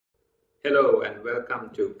Hello and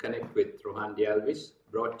welcome to Connect with Rohan Dialvis,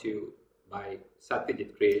 brought to you by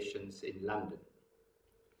Satyajit Creations in London.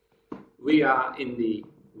 We are in the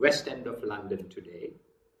West End of London today,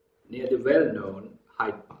 near the well-known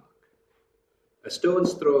Hyde Park. A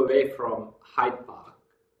stone's throw away from Hyde Park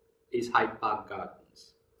is Hyde Park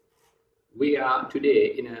Gardens. We are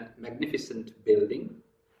today in a magnificent building,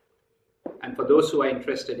 and for those who are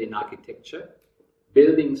interested in architecture,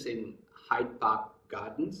 buildings in Hyde Park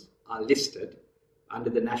Gardens are listed under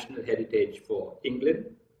the National Heritage for England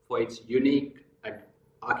for its unique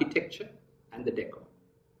architecture and the decor.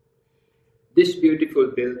 This beautiful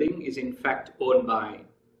building is in fact owned by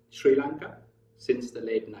Sri Lanka since the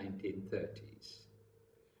late 1930s.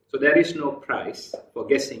 So there is no prize for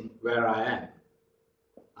guessing where I am.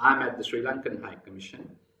 I'm at the Sri Lankan High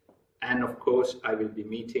Commission, and of course I will be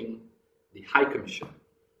meeting the High Commissioner.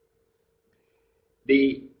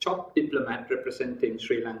 The top diplomat representing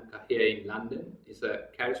Sri Lanka here in London is a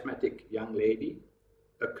charismatic young lady,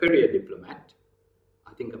 a career diplomat,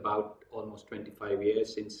 I think about almost 25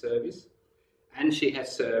 years in service, and she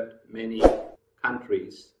has served many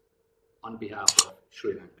countries on behalf of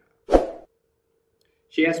Sri Lanka.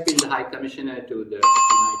 She has been the High Commissioner to the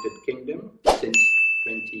United Kingdom since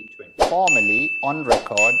 2020. Formally, on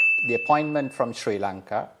record, the appointment from Sri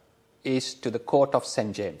Lanka is to the Court of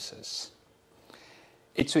St. James's.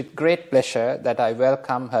 It's with great pleasure that I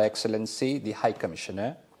welcome Her Excellency, the High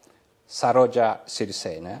Commissioner, Saroja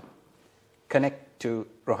Sirisena. Connect to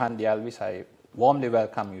Rohan Dialvis. I warmly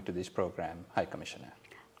welcome you to this program, High Commissioner.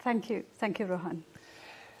 Thank you. Thank you, Rohan.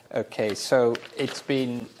 Okay, so it's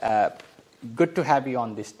been good to have you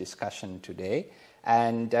on this discussion today.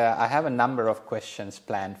 And I have a number of questions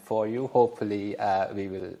planned for you. Hopefully, we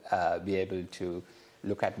will be able to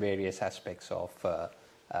look at various aspects of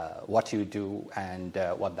what you do and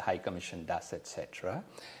what the High Commission does, etc.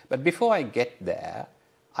 But before I get there,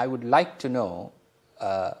 I would like to know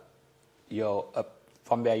from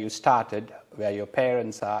where you started, where your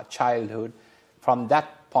parents are, childhood, from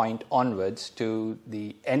that point onwards to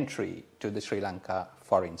the entry to the Sri Lanka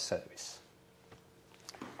Foreign Service.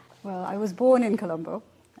 Well, I was born in Colombo.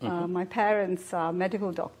 My parents are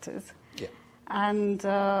medical doctors. Yeah. And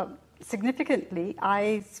significantly,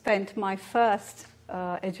 I spent my first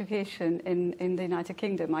education in the United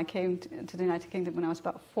Kingdom. I came to the United Kingdom when I was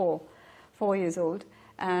about four years old,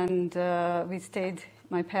 and we stayed.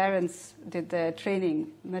 My parents did their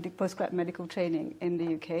training, postgrad medical training in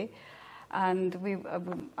the UK, and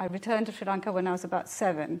I returned to Sri Lanka when I was about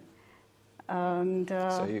 7. And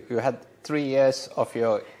so you had 3 years of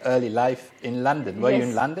your early life in London. Were you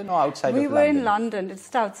in London or outside of London? We were in London,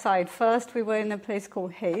 just outside. First, we were in a place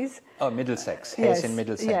called Hayes. Oh, Middlesex. Hayes in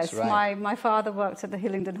Middlesex, yes. Right. My father worked at the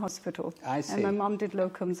Hillingdon Hospital. I see. And my mum did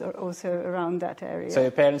locums also around that area. So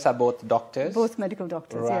your parents are both doctors? Both medical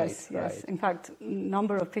doctors, right, yes. Right. In fact, a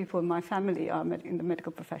number of people in my family are in the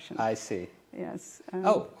medical profession. I see. Yes.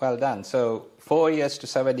 Oh, well done. So 4 years to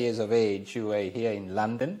 7 years of age, you were here in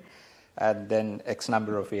London. And then X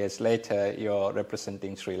number of years later, you're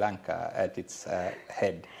representing Sri Lanka at its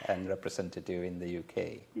head and representative in the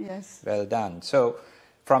UK. Yes. Well done. So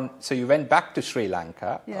you went back to Sri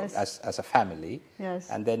Lanka, yes, as a family. Yes.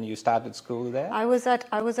 And then you started school there? I was at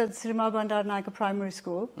Sirimavo Bandaranaike Primary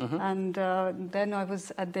School, and then I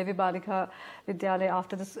was at Devi Balika Vidyalaya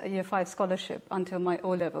after the Year 5 scholarship until my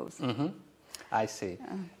O-levels. I see.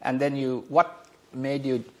 And then what made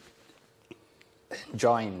you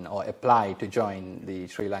join or apply to join the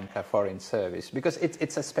Sri Lanka Foreign Service? Because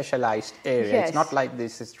it's a specialized area. Yes. It's not like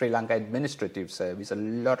this is Sri Lanka Administrative Service. A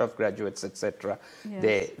lot of graduates, etc.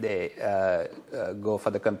 Yes. They go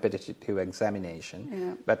for the competitive examination.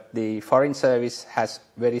 Yeah. But the Foreign Service has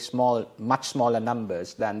much smaller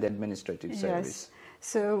numbers than the Administrative Service. Yes.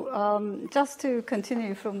 So just to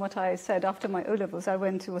continue from what I said, after my O-levels, I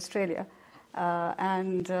went to Australia.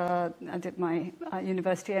 And I did my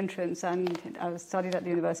university entrance, and I studied at the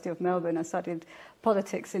University of Melbourne. I studied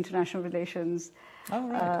politics, international relations,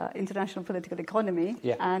 international political economy,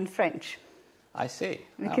 and French. I see.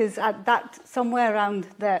 Because somewhere around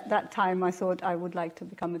that time, I thought I would like to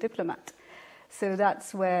become a diplomat. So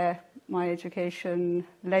that's where my education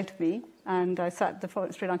led me, and I sat the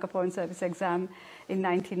Sri Lanka Foreign Service exam in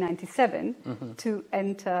 1997 to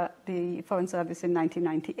enter the Foreign Service in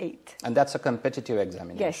 1998. And that's a competitive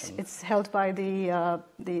examination? Yes, it's held by the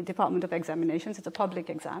Department of Examinations. It's a public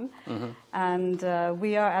exam, and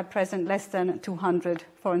we are at present less than 200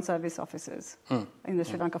 Foreign Service officers in the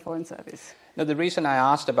Sri Lanka Foreign Service. Now, the reason I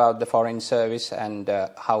asked about the Foreign Service and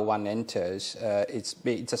how one enters,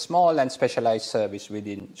 it's a small and specialized service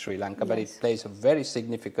within Sri Lanka, but it plays a very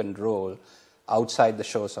significant role outside the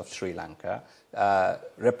shores of Sri Lanka,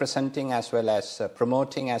 representing as well as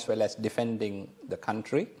promoting as well as defending the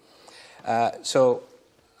country. So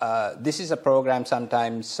this is a program,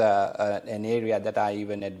 sometimes an area that I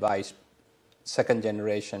even advise second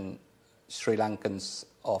generation Sri Lankans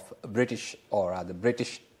of British, or rather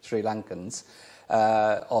British Sri Lankans,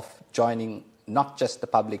 of joining not just the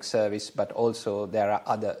public service, but also there are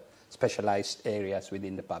other specialized areas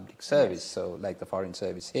within the public service, so like the foreign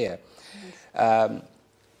service here.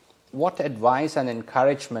 What advice and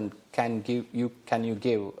encouragement can you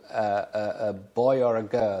give a boy or a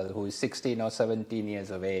girl who is 16 or 17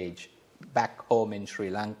 years of age back home in Sri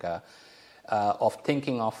Lanka of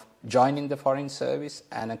thinking of joining the foreign service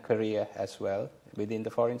and a career as well within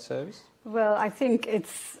the foreign service? Well, I think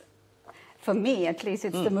it's, for me at least,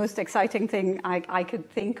 it's the most exciting thing I could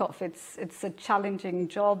think of. It's a challenging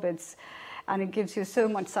job, and it gives you so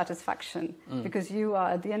much satisfaction because you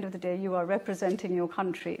are, at the end of the day, you are representing your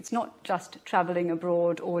country. It's not just traveling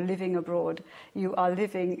abroad or living abroad. You are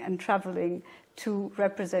living and traveling to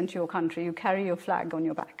represent your country. You carry your flag on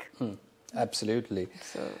your back. Absolutely.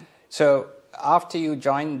 So after you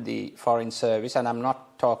joined the foreign service, and I'm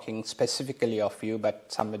not talking specifically of you, but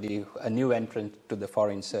somebody, a new entrant to the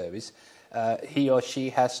foreign service, he or she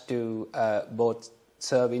has to both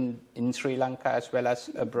serve in Sri Lanka as well as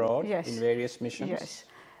abroad in various missions? Yes.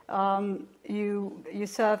 You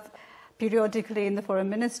serve periodically in the foreign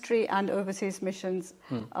ministry and overseas missions,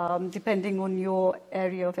 depending on your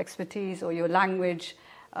area of expertise or your language.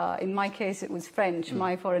 In my case, it was French.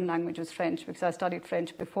 My foreign language was French because I studied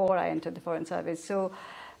French before I entered the foreign service. So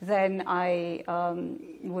then I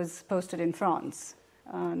was posted in France.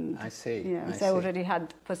 And, I see. Yeah, so I already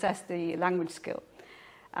had possessed the language skill.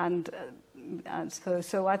 And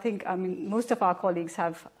so I think, I mean, most of our colleagues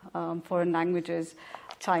have foreign languages: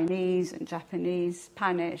 Chinese and Japanese,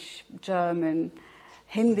 Spanish, German,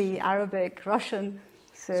 Hindi, Arabic, Russian.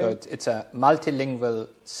 So it's a multilingual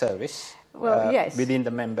service. Well, yes. Within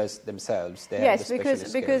the members themselves, they yes, have the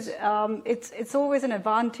because it's always an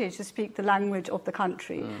advantage to speak the language of the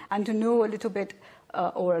country and to know a little bit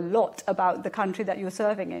or a lot about the country that you're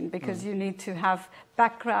serving in, because you need to have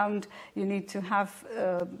background, you need to have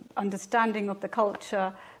understanding of the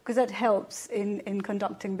culture, because that helps in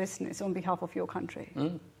conducting business on behalf of your country.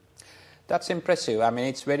 That's impressive. I mean,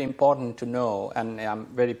 it's very important to know, and I'm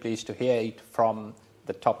very pleased to hear it from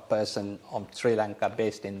the top person of Sri Lanka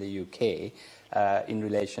based in the UK in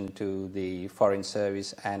relation to the foreign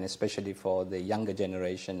service, and especially for the younger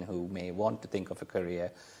generation who may want to think of a career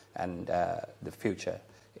and the future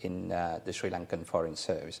in the Sri Lankan foreign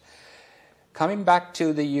service. Coming back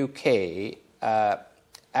to the UK,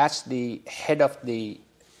 as the head of the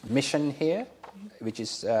mission here, which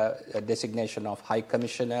is a designation of High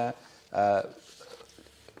Commissioner,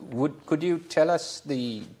 could you tell us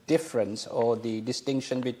the difference or the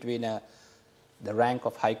distinction between the rank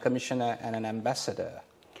of High Commissioner and an ambassador?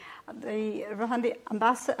 The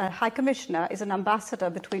High Commissioner is an ambassador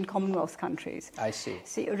between Commonwealth countries. I see.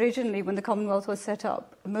 See, originally when the Commonwealth was set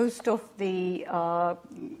up, most of the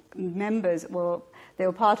members were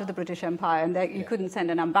part of the British Empire, and you couldn't send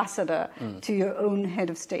an ambassador to your own head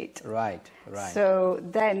of state. Right, right. So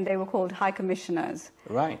then they were called High Commissioners.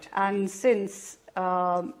 Right. And since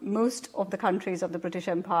most of the countries of the British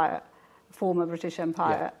Empire, former British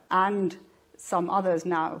Empire, and some others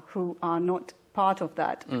now who are not part of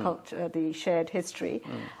that culture, the shared history,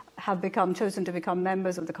 have chosen to become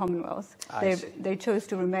members of the Commonwealth. They chose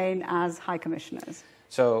to remain as High Commissioners.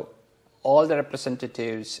 So all the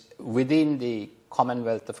representatives within the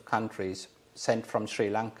Commonwealth of countries sent from Sri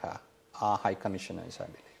Lanka are High Commissioners, I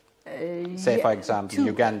believe. Say, for example,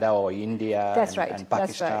 Uganda or India and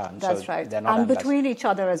Pakistan. That's right. And between each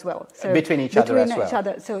other as well. So between each other as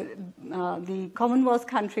well. So the Commonwealth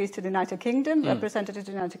countries to the United Kingdom, representatives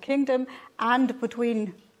to the United Kingdom, and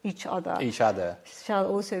between each other shall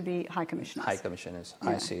also be High Commissioners. High Commissioners,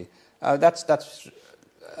 I see. That's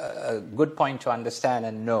a good point to understand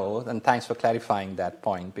and know, and thanks for clarifying that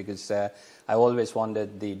point, because I always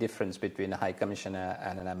wondered the difference between a High Commissioner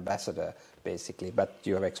and an ambassador, basically, but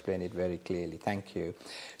you have explained it very clearly. Thank you.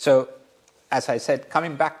 So, as I said,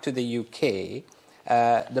 coming back to the UK,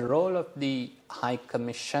 the role of the High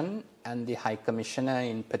Commission and the High Commissioner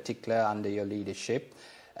in particular under your leadership,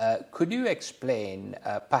 could you explain,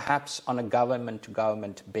 perhaps on a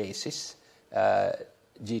government-to-government basis,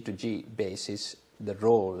 G2G basis, the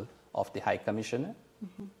role of the High Commissioner?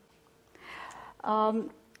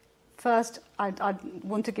 First, I'd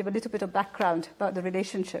want to give a little bit of background about the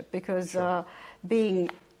relationship, because being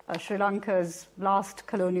Sri Lanka's last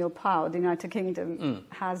colonial power, the United Kingdom,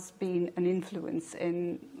 has been an influence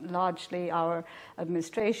in largely our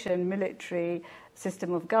administration, military,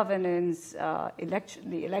 system of governance, the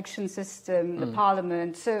election system, the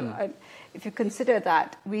parliament. So if you consider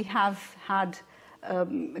that, we have had a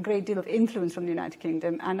great deal of influence from the United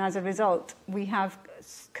Kingdom, and as a result, we have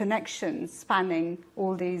connections spanning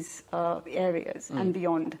all these areas and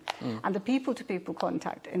beyond. And the people-to-people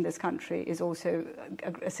contact in this country is also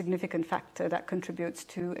a significant factor that contributes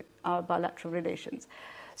to our bilateral relations.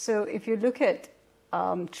 So if you look at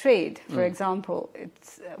trade, for example,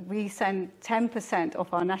 we send 10%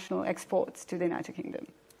 of our national exports to the United Kingdom.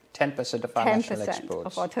 10% of our national exports. 10%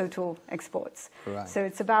 of our total exports. Right. So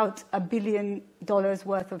it's about $1 billion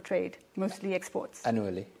worth of trade, mostly exports.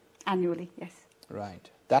 Annually? Annually, yes. Right.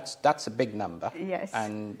 That's a big number. Yes.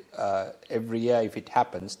 And every year, if it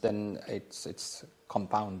happens, then it's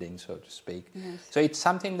compounding, so to speak. Yes. So it's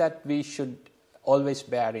something that we should always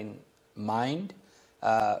bear in mind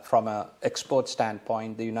from an export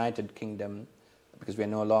standpoint. The United Kingdom, because we're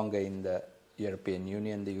no longer in the European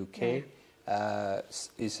Union, the UK,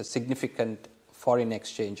 is a significant foreign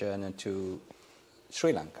exchange earner to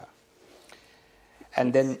Sri Lanka.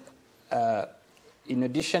 And then, in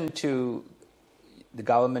addition to the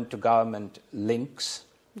government-to-government links,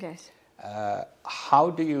 yes, how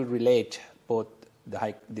do you relate both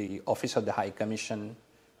the Office of the High Commission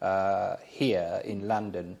here in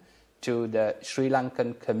London to the Sri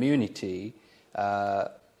Lankan community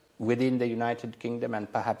within the United Kingdom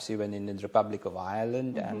and perhaps even in the Republic of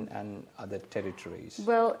Ireland and other territories?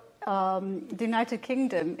 Well, the United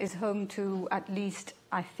Kingdom is home to at least,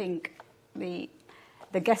 I think, the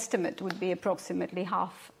guesstimate would be approximately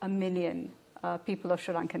 500,000 people of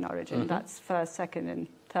Sri Lankan origin. That's first, second, and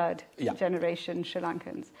third generation Sri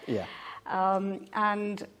Lankans. Yeah.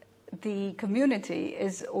 And the community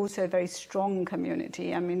is also a very strong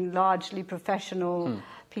community. I mean, largely professional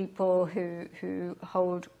people who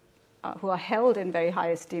are held in very high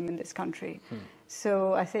esteem in this country.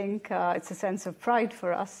 So I think it's a sense of pride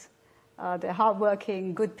for us. They're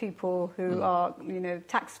hardworking, good people who are,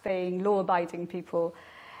 tax-paying, law-abiding people.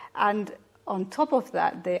 And on top of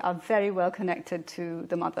that, they are very well connected to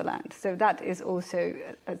the motherland. So that is also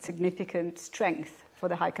a significant strength for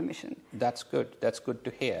the High Commission. That's good. That's good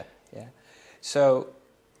to hear. Yeah. So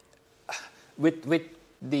with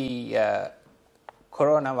the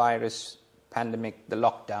coronavirus pandemic, the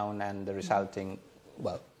lockdown and the resulting,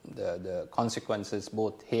 the consequences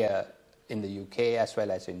both here in the UK as well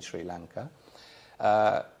as in Sri Lanka,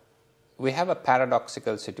 we have a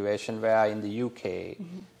paradoxical situation where in the UK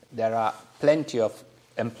there are plenty of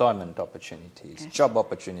employment opportunities, job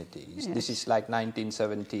opportunities. This is like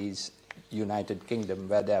 1970s United Kingdom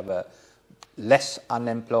where there were less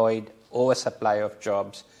unemployed, oversupply of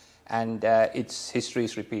jobs, and its history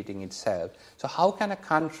is repeating itself. So how can a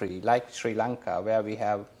country like Sri Lanka, where we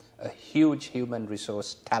have a huge human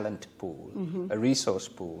resource talent pool, a resource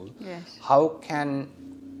pool, how can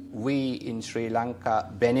we in Sri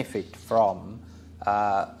Lanka benefit from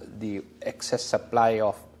the excess supply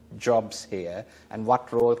of jobs here, and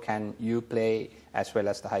what role can you play as well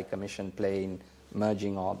as the High Commission play in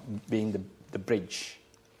merging or being the bridge?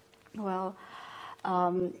 Well,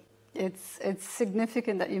 it's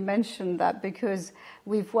significant that you mentioned that, because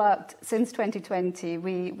we've worked since 2020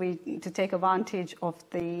 to take advantage of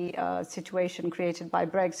the situation created by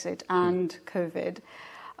Brexit and COVID.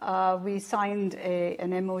 We signed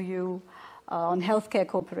an MOU on healthcare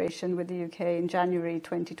cooperation with the UK in January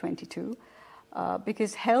 2022,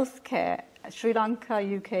 because healthcare, Sri Lanka,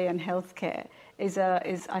 UK, and healthcare is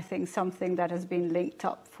I think something that has been linked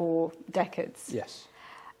up for decades. Yes.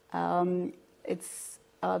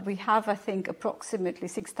 We have, I think, approximately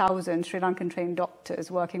 6,000 Sri Lankan trained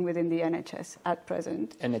doctors working within the NHS at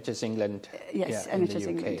present. NHS England. Yes, yeah, NHS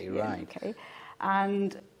in the UK, England. right. UK.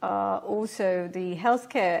 And also the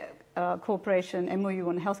healthcare cooperation, MOU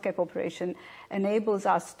on healthcare cooperation, enables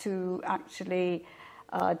us to actually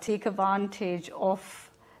take advantage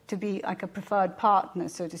of, to be like a preferred partner,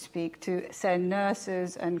 so to speak, to send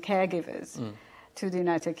nurses and caregivers to the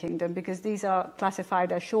United Kingdom, because these are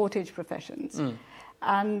classified as shortage professions.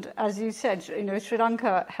 And as you said, Sri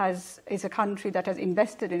Lanka is a country that has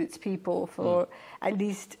invested in its people for at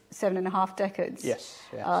least 7.5 decades. Yes,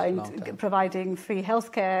 in providing free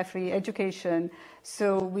healthcare, free education.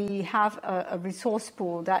 So we have a resource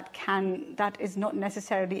pool that is not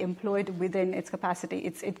necessarily employed within its capacity.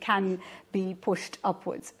 It can be pushed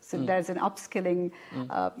upwards. So there's an upskilling,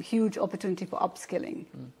 huge opportunity for upskilling.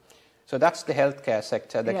 So that's the healthcare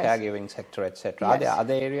sector, the caregiving sector, etc. Are there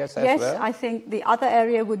other areas as well? Yes, I think the other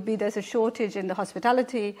area would be there's a shortage in the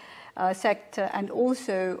hospitality sector, and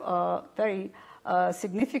also a very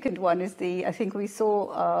significant one is I think we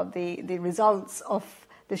saw the results of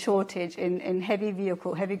the shortage in heavy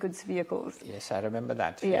goods vehicles. Yes, I remember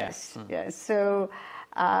that. Yes, yes. So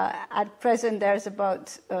at present there's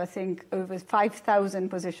about, I think, over 5,000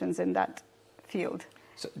 positions in that field.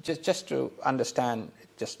 So just to understand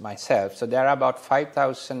just myself, so there are about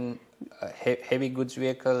 5,000 heavy goods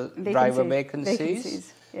vehicle driver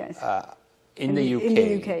vacancies yes. in the UK. In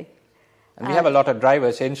the UK. And we have a lot of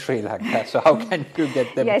drivers in Sri Lanka, so how can you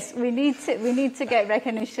get them? Yes, we need to get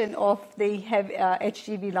recognition of the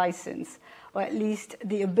HGV license, or at least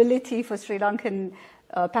the ability for Sri Lankan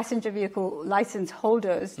passenger vehicle license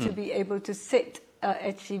holders to be able to sit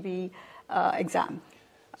HGV exam.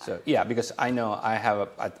 So yeah, because I know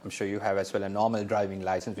I'm sure you have as well a normal driving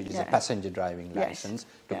license, which is a passenger driving license.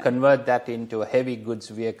 To convert that into a heavy goods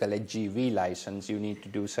vehicle HGV license, you need to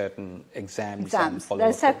do certain exams. There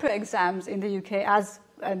are separate exams in the UK as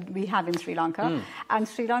we have in Sri Lanka, and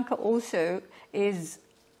Sri Lanka also is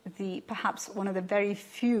perhaps one of the very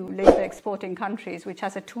few labour exporting countries which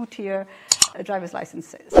has a two-tier driver's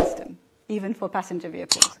license system, even for passenger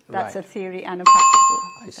vehicles. That's a theory and a practical.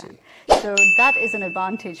 I see. So that is an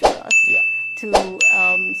advantage for us.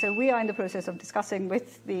 So we are in the process of discussing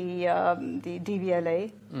with the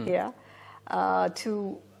DVLA here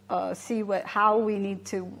to see what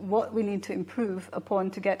we need to improve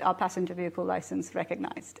upon to get our passenger vehicle license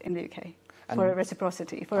recognised in the UK. For a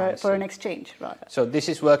reciprocity, for an exchange, rather. So this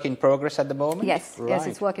is work in progress at the moment? Yes, yes,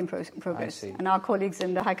 it's work in progress. And our colleagues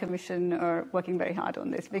in the High Commission are working very hard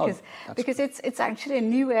on this because it's actually a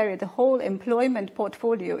new area. The whole employment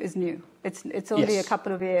portfolio is new. It's only a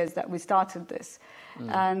couple of years that we started this.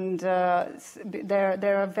 And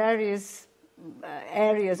there are various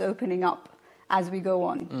areas opening up as we go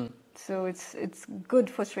on. So it's good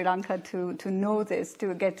for Sri Lanka to know this,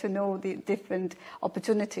 to get to know the different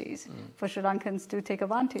opportunities for Sri Lankans to take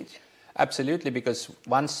advantage. Absolutely, because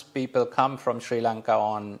once people come from Sri Lanka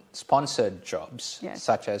on sponsored jobs,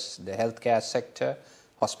 such as the healthcare sector,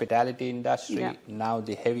 hospitality industry, now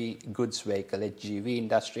the heavy goods vehicle, HGV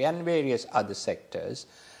industry, and various other sectors,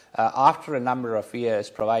 after a number of years,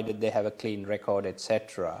 provided they have a clean record,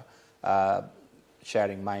 etc.,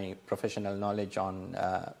 sharing my professional knowledge on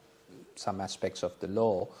some aspects of the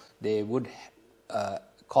law, they would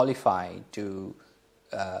qualify to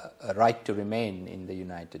a right to remain in the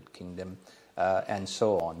United Kingdom and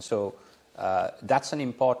so on. So that's an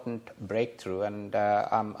important breakthrough, and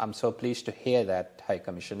I'm so pleased to hear that, High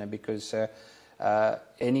Commissioner, because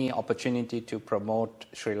any opportunity to promote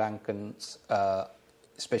Sri Lankans,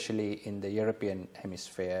 especially in the European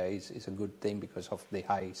hemisphere, is a good thing because of the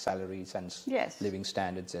high salaries and living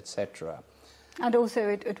standards, etc. And also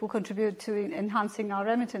it will contribute to enhancing our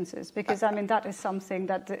remittances, because I mean that is something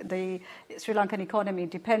that the Sri Lankan economy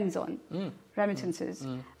depends on, remittances.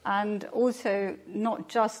 And also not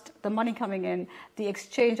just the money coming in, the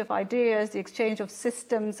exchange of ideas, the exchange of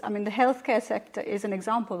systems. I mean the healthcare sector is an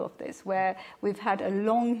example of this, where we've had a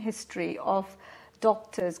long history of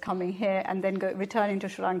doctors coming here and then returning to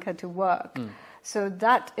Sri Lanka to work. So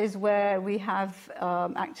that is where we have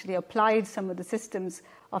actually applied some of the systems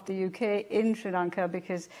of the UK in Sri Lanka,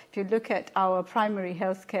 because if you look at our primary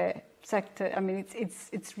healthcare sector, I mean,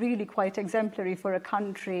 it's really quite exemplary for a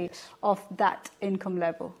country of that income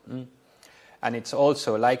level. And it's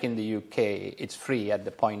also, like in the UK, it's free at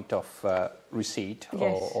the point of receipt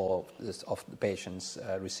or of the patients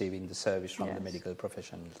receiving the service from the medical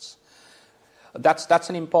professionals. That's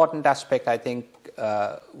an important aspect, I think,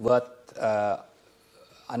 worth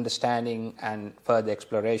understanding and further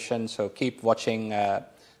exploration. So keep watching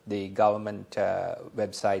the government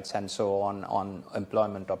websites and so on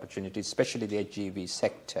employment opportunities, especially the HGV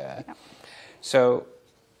sector. So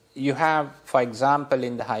you have, for example,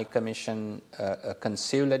 in the High Commission, a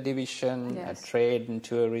consular division, a trade and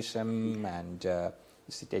tourism, and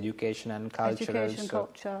is it education and culture? Education,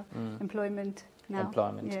 culture, employment. Now.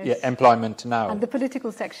 Employment now. And the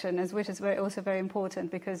political section, which is also very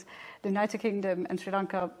important, because the United Kingdom and Sri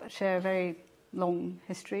Lanka share a very long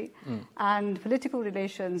history. And political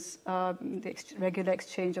relations, the regular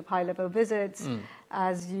exchange of high-level visits,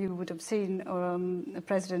 as you would have seen,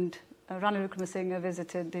 President Ranil Wickremesinghe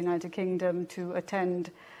visited the United Kingdom to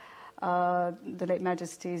attend the late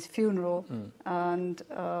Majesty's funeral, and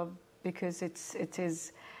because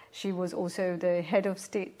she was also the head of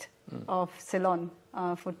state of Ceylon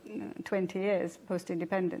for 20 years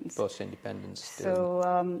post-independence. Post-independence.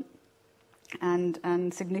 So,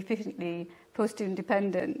 and significantly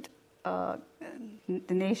post-independent, the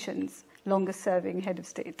nation's longest-serving head of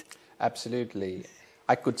state. Absolutely.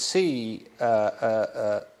 I could see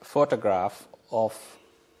a photograph of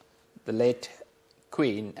the late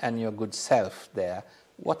Queen and your good self there.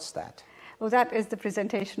 What's that? Well, that is the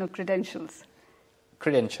presentation of credentials.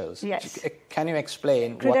 Credentials? Yes. Can you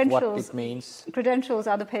explain what it means? Credentials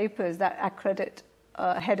are the papers that accredit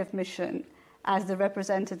a head of mission as the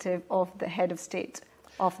representative of the head of state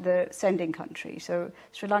of the sending country. So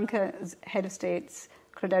Sri Lanka's head of state's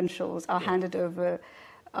credentials are handed over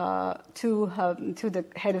to the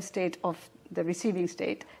head of state of the receiving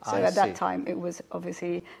state. So at that time, it was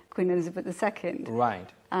obviously Queen Elizabeth II. Right.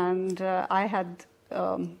 And I had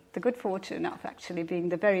the good fortune of actually being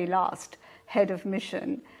the very last head of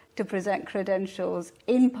mission to present credentials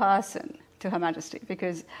in person to Her Majesty,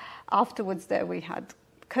 because afterwards there we had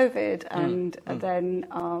COVID, and then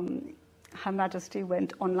Her Majesty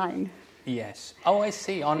went online. Yes. Oh, I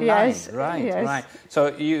see. Online. Yes. Right. Yes. Right.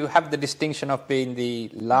 So you have the distinction of being the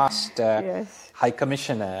last High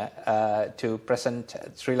Commissioner to present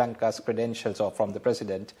Sri Lanka's credentials, or from the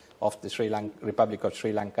President of the Republic of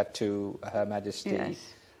Sri Lanka to Her Majesty,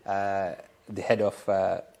 the head of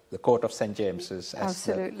the Court of St. James's, as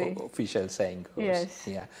the official saying goes. Yes.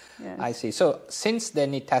 Yeah. Yes. I see. So since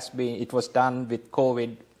then, it was done with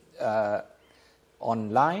COVID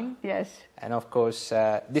online. Yes. And of course,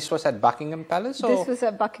 this was at Buckingham Palace? Or? This was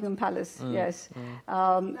at Buckingham Palace, yes.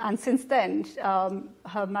 And since then,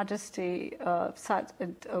 Her Majesty sat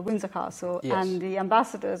at Windsor Castle, and the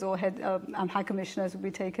ambassadors or High Commissioners would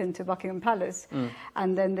be taken to Buckingham Palace,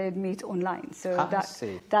 and then they'd meet online. So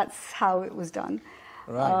that's how it was done.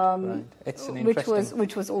 Right, right. It's an interesting...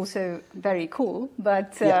 which was also very cool,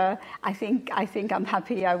 but I think I'm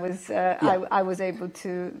happy I was able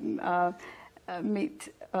to meet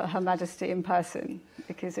Her Majesty in person,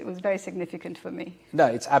 because it was very significant for me. No,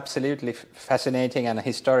 it's absolutely fascinating and a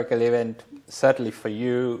historical event, certainly for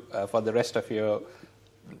you, for the rest of your,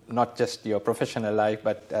 not just your professional life,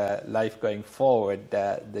 but life going forward,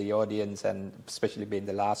 the audience, and especially being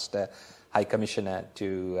the last High Commissioner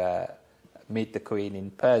to meet the Queen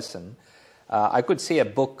in person. I could see a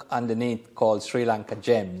book underneath called Sri Lanka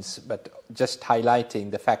Gems, but just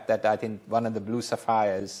highlighting the fact that I think one of the blue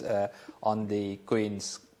sapphires on the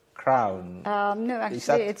Queen's crown. No,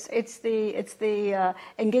 actually, it's the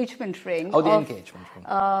engagement ring. Oh, the engagement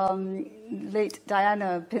ring. Late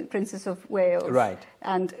Diana, Princess of Wales. Right.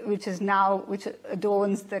 And which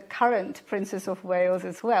adorns the current Princess of Wales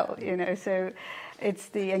as well. You know, so. It's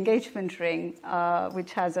the engagement ring,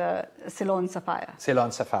 which has a Ceylon sapphire.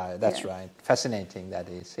 Ceylon sapphire, that's right. Fascinating, that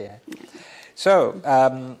is, yeah. So,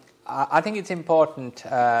 I think it's important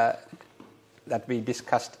that we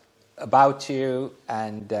discussed about you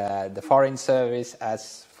and the Foreign Service,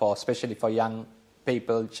 especially for young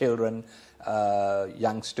people, children,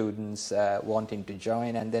 young students wanting to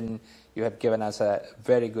join, and then you have given us a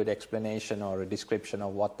very good explanation or a description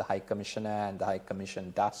of what the High Commissioner and the High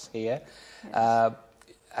Commission does here. Yes.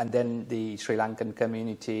 And then the Sri Lankan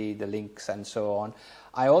community, the links and so on.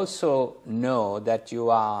 I also know that you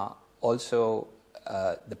are also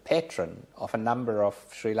the patron of a number of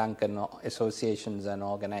Sri Lankan associations and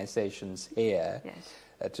organizations here.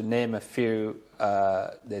 Yes. To name a few,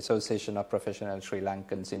 the Association of Professional Sri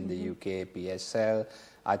Lankans in the UK, PSL,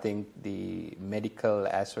 I think the medical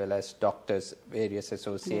as well as doctors, various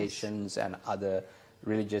associations, and other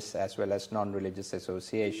religious as well as non-religious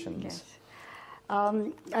associations.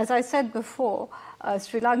 Yes. As I said before,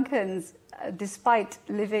 Sri Lankans, despite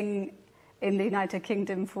living in the United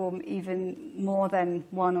Kingdom for even more than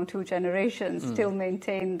 1 or 2 generations, still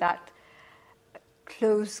maintain that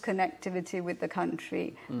close connectivity with the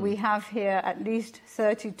country. We have here at least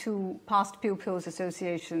 32 past pupils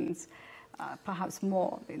associations, perhaps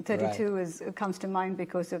more. 32 comes to mind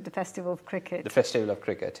because of the Festival of Cricket. The Festival of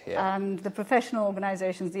Cricket, yeah. And the professional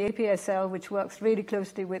organizations, the APSL, which works really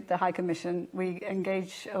closely with the High Commission. We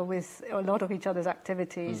engage with a lot of each other's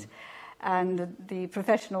activities. And the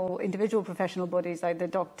individual professional bodies like the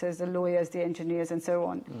doctors, the lawyers, the engineers, and so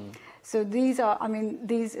on. So these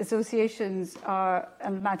associations are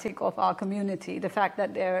emblematic of our community. The fact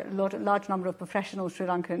that there are a large number of professional Sri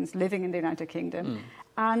Lankans living in the United Kingdom,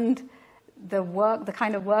 and the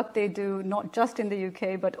kind of work they do, not just in the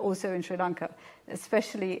UK, but also in Sri Lanka,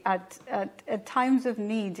 especially at times of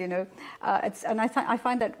need, you know. And I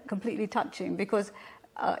find that completely touching, because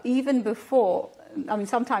even before,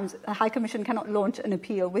 sometimes a High Commission cannot launch an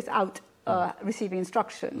appeal without receiving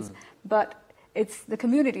instructions, but it's the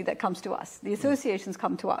community that comes to us. The associations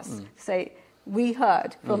come to us, say, we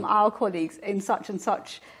heard from our colleagues in such and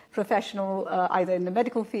such professional, either in the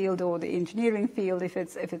medical field or the engineering field, if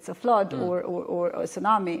it's a flood or a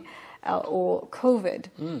tsunami or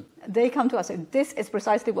COVID, they come to us and this is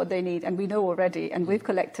precisely what they need, and we know already, and we've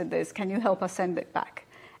collected this. Can you help us send it back?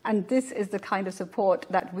 And this is the kind of support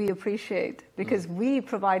that we appreciate, because we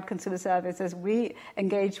provide consular services, we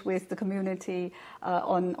engage with the community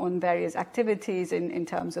on various activities in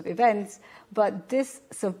terms of events, but this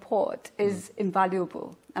support is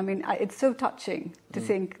invaluable. I mean, it's so touching to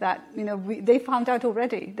think that, they found out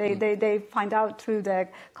already. They find out through their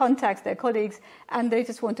contacts, their colleagues, and they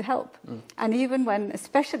just want to help. And even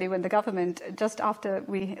especially when the government, just after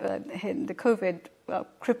we hit the COVID,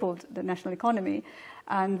 crippled the national economy,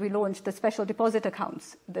 and we launched the special deposit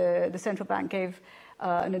accounts. The central bank gave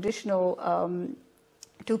an additional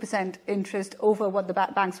 2% interest over what the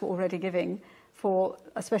banks were already giving for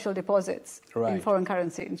special deposits in foreign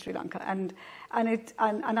currency in Sri Lanka. And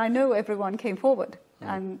I know everyone came forward.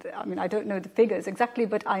 And I mean, I don't know the figures exactly,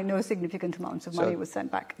 but I know significant amounts of money was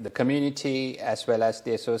sent back. The community, as well as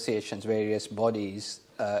the associations, various bodies,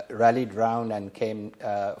 rallied round and came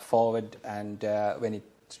forward, and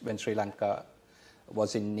when Sri Lanka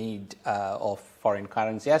was in need of foreign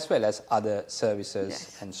currency, as well as other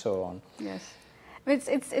services and so on. Yes,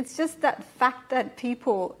 it's just that fact that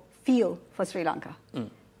people feel for Sri Lanka,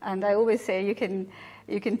 and I always say you can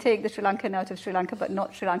take the Sri Lankan out of Sri Lanka, but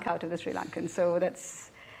not Sri Lanka out of the Sri Lankan. So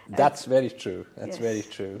that's very true. That's very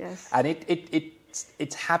true. Yes. And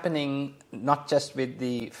it's happening not just with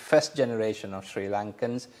the first generation of Sri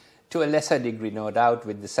Lankans, to a lesser degree, no doubt,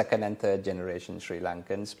 with the second and third generation Sri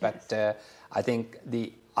Lankans. But I think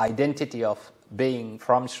the identity of being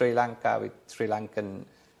from Sri Lanka with Sri Lankan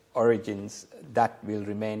origins, that will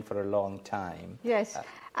remain for a long time. Yes.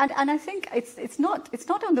 And I think it's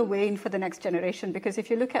not on the wane for the next generation, because if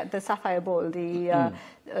you look at the Sapphire Bowl, the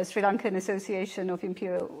Sri Lankan Association of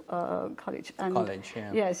Imperial College,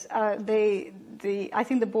 yes, I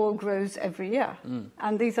think the ball grows every year,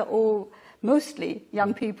 and these are all mostly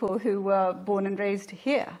young people who were born and raised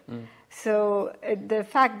here. So the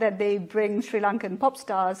fact that they bring Sri Lankan pop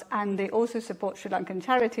stars and they also support Sri Lankan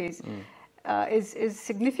charities is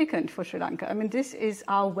significant for Sri Lanka. I mean, this is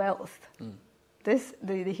our wealth.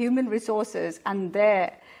 The human resources and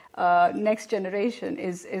their next generation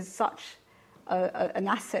is such an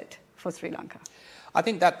asset for Sri Lanka. I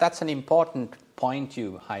think that's an important point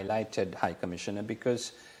you highlighted, High Commissioner,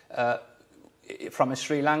 because from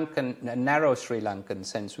a narrow Sri Lankan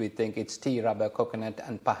sense, we think it's tea, rubber, coconut,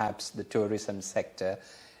 and perhaps the tourism sector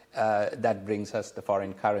that brings us the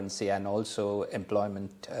foreign currency, and also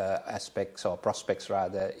employment aspects or prospects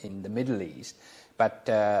rather in the Middle East. But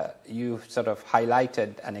you sort of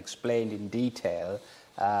highlighted and explained in detail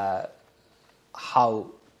how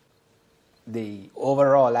the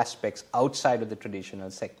overall aspects outside of the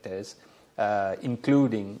traditional sectors,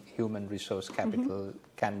 including human resource capital,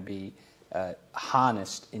 can be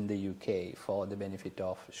harnessed in the UK for the benefit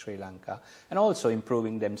of Sri Lanka, and also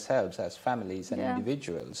improving themselves as families and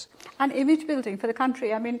individuals. And image building for the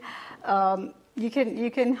country. I mean, you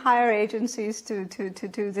can hire agencies to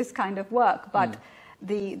do this kind of work, but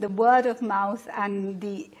the word of mouth and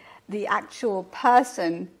the actual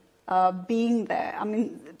person being there. I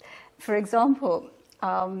mean, for example,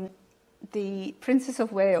 the Princess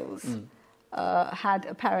of Wales had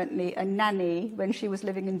apparently a nanny when she was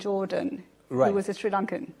living in Jordan, who was a Sri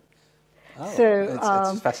Lankan. Oh, so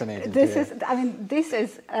it's fascinating. This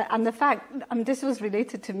is, and the fact, this was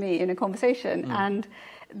related to me in a conversation, and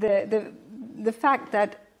the fact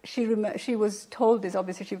that she was told this,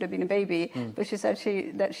 obviously she would have been a baby, but she said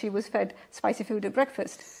that she was fed spicy food at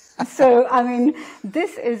breakfast. So, I mean,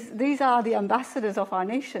 these are the ambassadors of our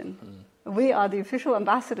nation. We are the official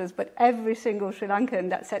ambassadors, but every single Sri Lankan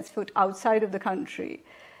that sets foot outside of the country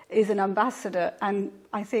is an ambassador, and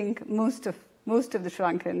I think most of the Sri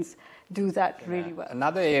Lankans do that really well.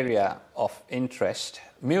 Another area of interest,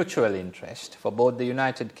 mutual interest, for both the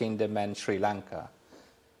United Kingdom and Sri Lanka,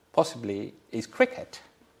 possibly, is cricket.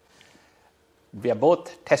 We are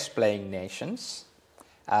both test-playing nations.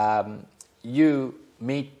 You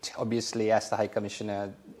meet, obviously, as the High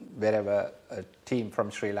Commissioner, wherever a team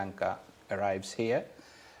from Sri Lanka arrives here.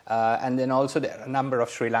 And then also there are a number of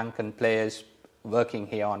Sri Lankan players working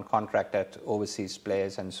here on contract at overseas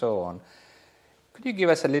players and so on. Could you give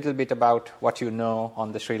us a little bit about what you know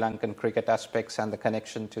on the Sri Lankan cricket aspects and the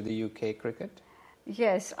connection to the UK cricket?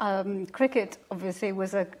 Yes, cricket obviously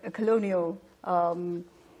was a colonial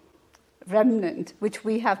remnant, which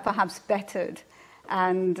we have perhaps bettered.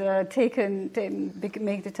 and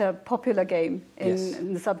made it a popular game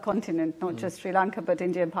in the subcontinent, not just Sri Lanka, but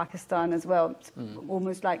India and Pakistan as well. It's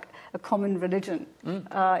almost like a common religion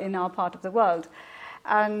in our part of the world.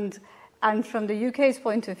 And from the UK's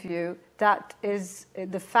point of view, that is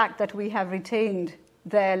the fact that we have retained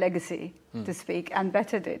their legacy, to speak, and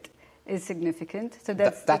bettered it is significant. So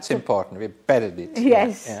that's important. We bettered it.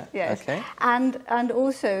 Yes, yeah. yes. Okay. And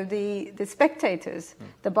also the spectators,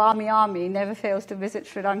 the Barmy Army never fails to visit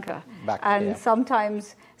Sri Lanka.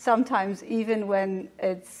 Sometimes even when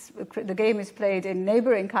the game is played in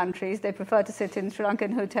neighbouring countries, they prefer to sit in Sri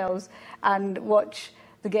Lankan hotels and watch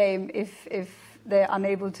the game if they're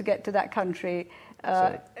unable to get to that country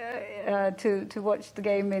to watch the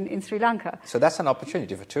game in Sri Lanka. So that's an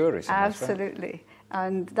opportunity for tourism. Absolutely.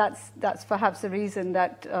 And that's perhaps the reason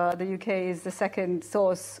that the UK is the second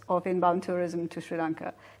source of inbound tourism to Sri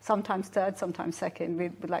Lanka. Sometimes third, sometimes second. We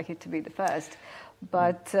would like it to be the first.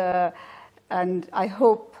 But, and I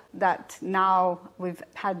hope that now we've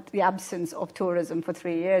had the absence of tourism for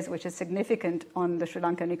 3 years, which is significant on the Sri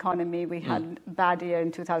Lankan economy. We had a bad year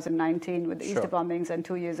in 2019 with the Easter bombings and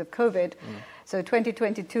 2 years of COVID. So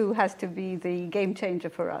 2022 has to be the game changer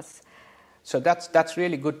for us. So that's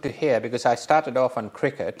really good to hear, because I started off on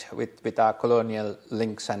cricket with our colonial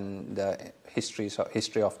links and the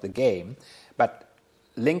history of the game, but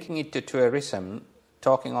linking it to tourism,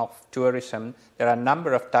 talking of tourism, there are a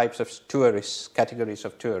number of types of tourists, categories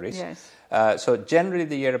of tourists. Yes. So generally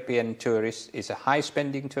the European tourist is a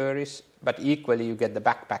high-spending tourist, but equally you get the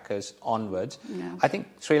backpackers onwards. Yeah. I think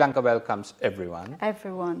Sri Lanka welcomes everyone.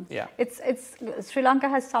 Everyone. Yeah. Sri Lanka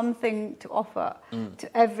has something to offer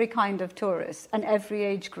to every kind of tourist and every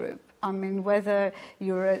age group. I mean, whether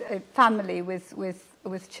you're a family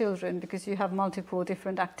with children, because you have multiple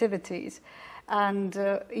different activities, and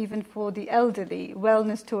even for the elderly,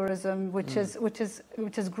 wellness tourism, which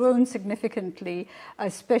has grown significantly,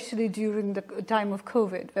 especially during the time of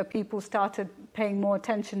COVID, where people started paying more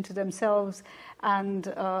attention to themselves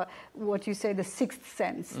and what you say, the sixth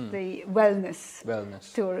sense, the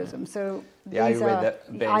wellness tourism. So the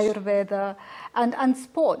Ayurveda and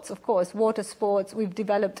sports, of course, water sports. We've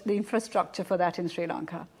developed the infrastructure for that in Sri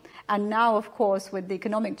Lanka. And now, of course, with the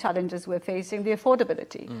economic challenges we're facing, the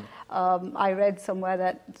affordability. I read somewhere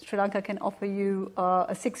that Sri Lanka can offer you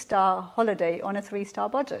a 6-star holiday on a 3-star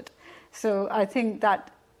budget. So I think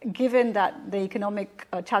that given that the economic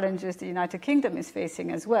challenges the United Kingdom is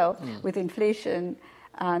facing as well, with inflation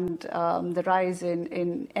and the rise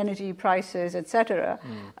in energy prices, etc.,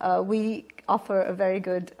 we offer a very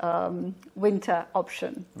good winter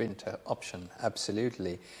option. Winter option,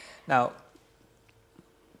 absolutely. Now,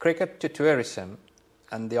 cricket to tourism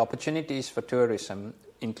and the opportunities for tourism,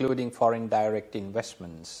 including foreign direct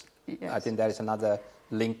investments. Yes. I think there is another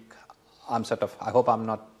link. I hope I'm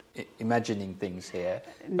not imagining things here.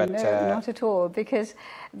 But, no, not at all. Because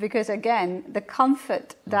again, the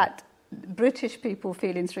comfort that British people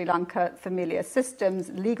feel in Sri Lanka, familiar systems,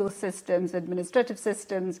 legal systems, administrative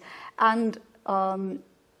systems, and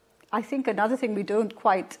I think another thing we don't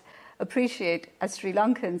quite appreciate as Sri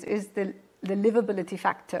Lankans is the livability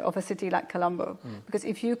factor of a city like Colombo. Because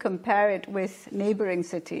if you compare it with neighboring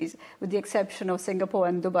cities, with the exception of Singapore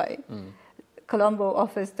and Dubai, Colombo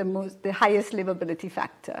offers the highest livability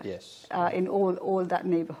factor in all that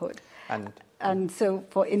neighborhood. And so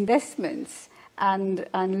for investments and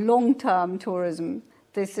long-term tourism,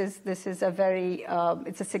 this is a very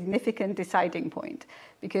it's a significant deciding point,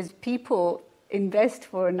 because people invest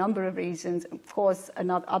for a number of reasons. Of course,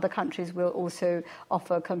 other countries will also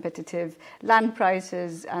offer competitive land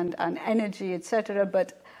prices and energy, etc.,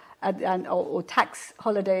 or tax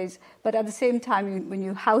holidays. But at the same time, when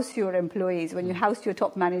you house your employees, when you house your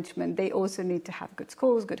top management, they also need to have good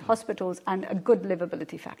schools, good hospitals, and a good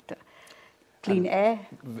livability factor. Clean air.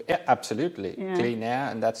 Yeah, absolutely. Yeah. Clean air,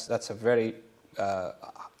 and that's a very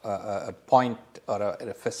a point or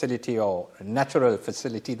a facility or a natural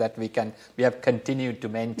facility that we have continued to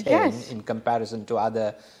maintain in comparison to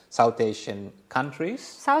other South Asian countries.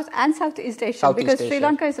 Southeast Asia, because Sri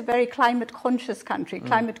Lanka is a very climate conscious country,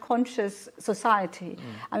 climate conscious society.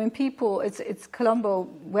 I mean, people, it's Colombo,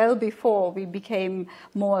 well before we became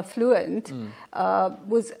more affluent,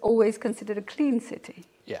 was always considered a clean city.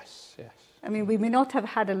 Yes, yes. I mean, we may not have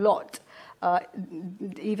had a lot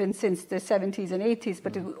even since the 70s and 80s,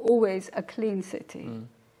 but it was always a clean city.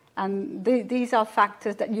 And these are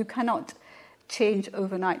factors that you cannot change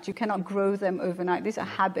overnight. You cannot grow them overnight. These are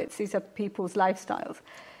habits. These are people's lifestyles.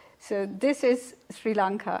 So this is Sri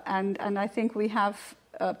Lanka. And I think we have,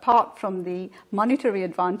 apart from the monetary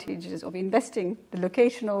advantages of investing, the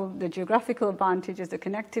locational, the geographical advantages, the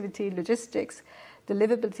connectivity, logistics, the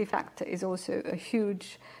livability factor is also a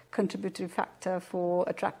huge contributory factor for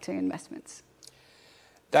attracting investments.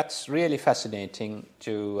 That's really fascinating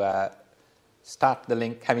to start the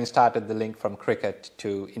link, having started the link from cricket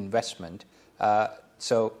to investment.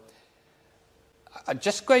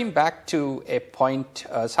 Just going back to a point,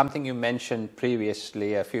 something you mentioned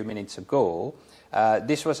previously a few minutes ago,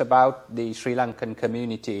 this was about the Sri Lankan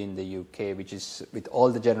community in the UK, which is, with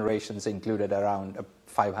all the generations included, around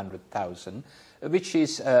 500,000, which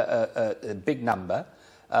is a big number.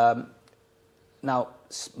 Now,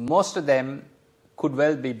 most of them could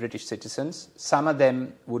well be British citizens. Some of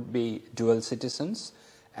them would be dual citizens,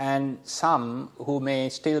 and some who may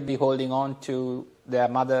still be holding on to their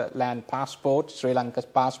motherland passports, Sri Lanka's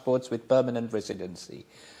passports with permanent residency.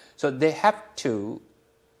 So they have to,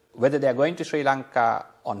 whether they're going to Sri Lanka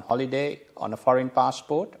on holiday on a foreign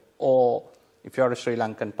passport, or if you're a Sri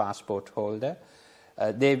Lankan passport holder,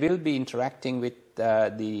 they will be interacting with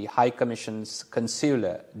the High Commission's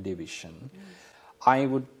consular division. I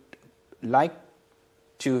would like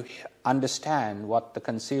to understand what the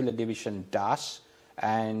consular division does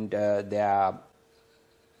and their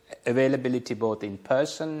availability both in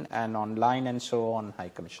person and online and so on, High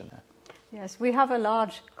Commissioner. Yes, we have a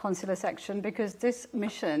large consular section because this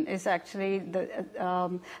mission is actually the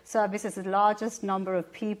services the largest number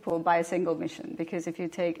of people by a single mission. Because if you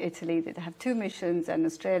take Italy, they have 2 missions, and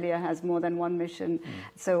Australia has more than 1 mission,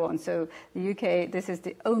 so on. So the UK, this is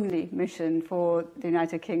the only mission for the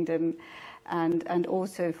United Kingdom and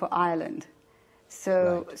also for Ireland.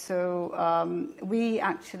 So, right. We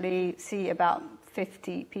actually see about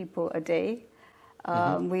 50 people a day.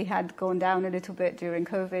 We had gone down a little bit during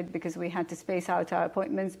COVID because we had to space out our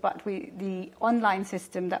appointments, but the online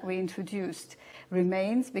system that we introduced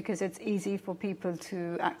remains because it's easy for people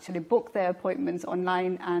to actually book their appointments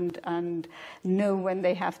online and know when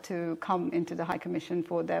they have to come into the High Commission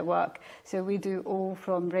for their work. So we do all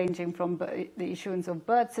ranging from the issuance of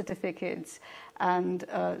birth certificates and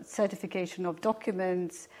certification of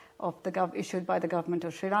documents issued by the government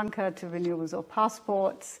of Sri Lanka to renewals of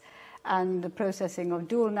passports, and the processing of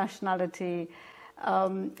dual nationality,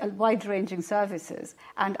 wide-ranging services.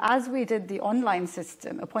 And as we did the online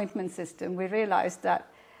system, appointment system, we realized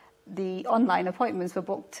that the online appointments were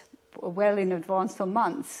booked well in advance for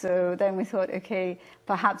months. So then we thought, okay,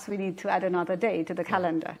 perhaps we need to add another day to the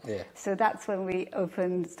calendar. Yeah. So that's when we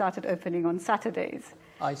started opening on Saturdays.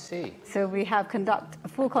 I see. So we have conduct a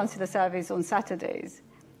full consular service on Saturdays.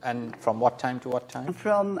 And from what time to what time?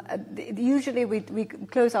 Usually we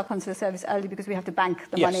close our consular service early because we have to bank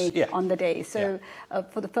the money on the day. So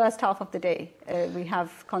for the first half of the day, we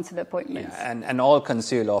have consular appointments. Yeah, and all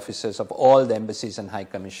consular officers of all the embassies and high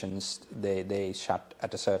commissions, they shut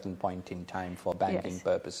at a certain point in time for banking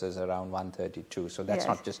purposes around 1:32. So that's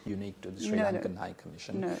not just unique to the Sri Lankan High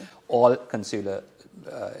Commission. No. All consular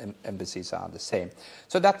embassies are the same.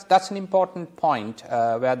 So that's an important point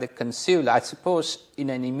where the consular, I suppose, in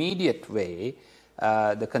an immediate way,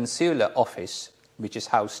 the consular office, which is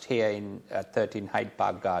housed here in 13 Hyde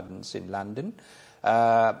Park Gardens in London,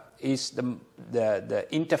 is the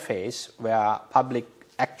interface where public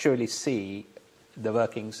actually see the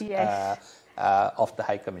workings of the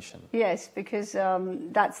High Commission. Yes, because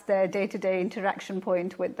that's their day-to-day interaction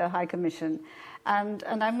point with the High Commission. And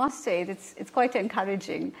I must say it's quite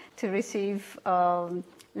encouraging to receive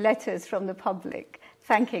letters from the public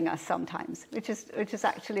thanking us sometimes, which is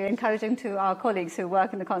actually encouraging to our colleagues who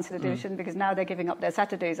work in the consular division, because now they're giving up their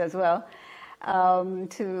Saturdays as well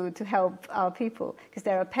to help our people, because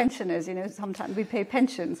there are pensioners. Sometimes we pay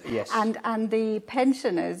pensions, and the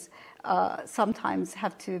pensioners sometimes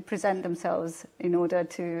have to present themselves in order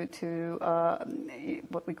to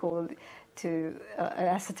what we call to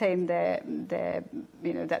ascertain their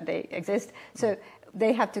that they exist. So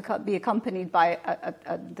they have to be accompanied by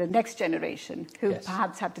the next generation who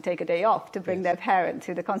perhaps have to take a day off to bring their parent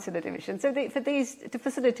to the consular division. So to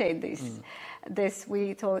facilitate this,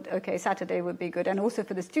 we thought, okay, Saturday would be good. And also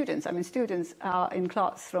for the students. I mean, students are in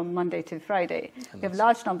class from Monday to Friday. We have a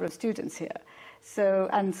large number of students here. So,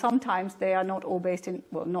 and sometimes they are not all based in,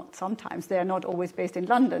 well, not sometimes, they are not always based in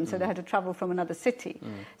London, so they had to travel from another city.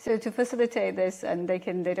 So to facilitate this, and they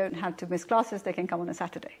don't have to miss classes, they can come on a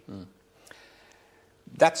Saturday.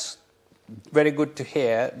 That's very good to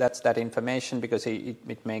hear. That's that information, because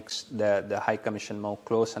it makes the High Commission more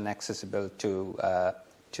close and accessible to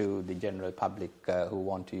the general public who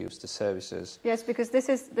want to use the services. Yes, because this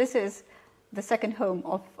is the second home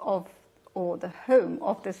or the home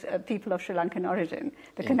of the people of Sri Lankan origin,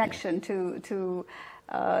 the connection to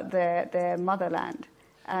their motherland,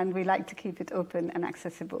 and we like to keep it open and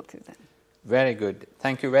accessible to them. Very good.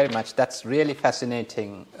 Thank you very much. That's really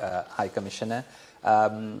fascinating, High Commissioner,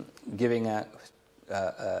 giving a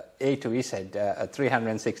to Z, a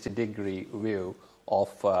 360-degree view of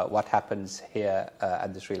what happens here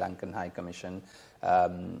at the Sri Lankan High Commission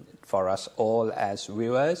for us all as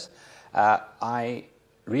viewers. I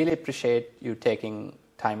really appreciate you taking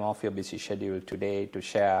time off your busy schedule today to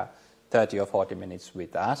share 30 or 40 minutes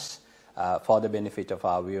with us for the benefit of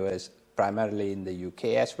our viewers, primarily in the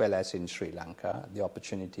UK as well as in Sri Lanka, the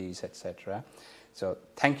opportunities, etc. So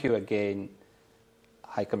thank you again,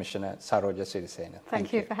 High Commissioner Saroja Sirisena.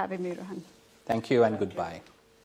 Thank you for having me, Rohan. Thank you and goodbye.